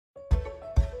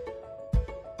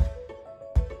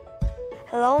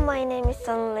Hello, my name is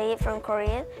Sunwoo from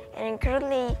Korea, and I'm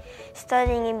currently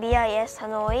studying in BIS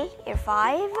Hanoi, Year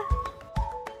 5.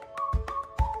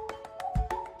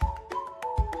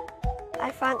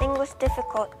 I found English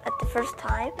difficult at the first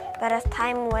time, but as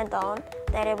time went on,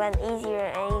 that it went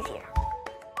easier and easier.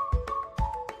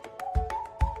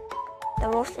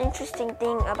 The most interesting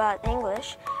thing about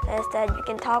English is that you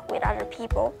can talk with other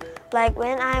people. Like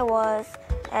when I was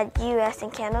at US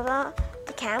and Canada,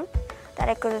 the camp, that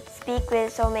I could speak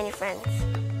with so many friends.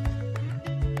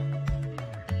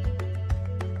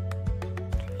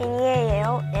 In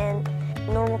EAL and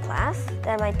normal class,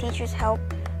 that my teachers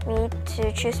helped me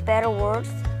to choose better words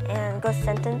and good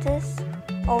sentences,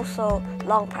 also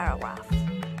long paragraphs.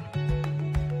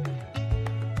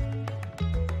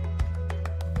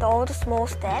 All the small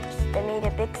steps that made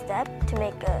a big step to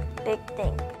make a big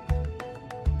thing.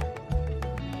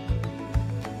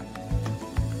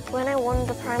 When I won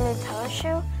the primary talent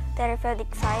show, that I felt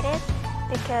excited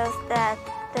because that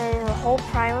there is a whole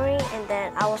primary and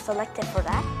then I was selected for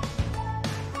that.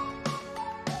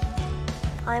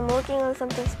 I'm working on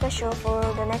something special for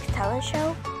the next talent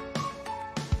show.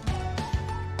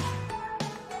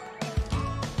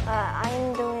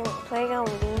 I'm doing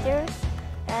playground leaders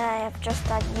and I have just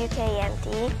started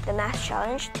UKMT, the Maths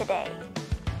challenge today.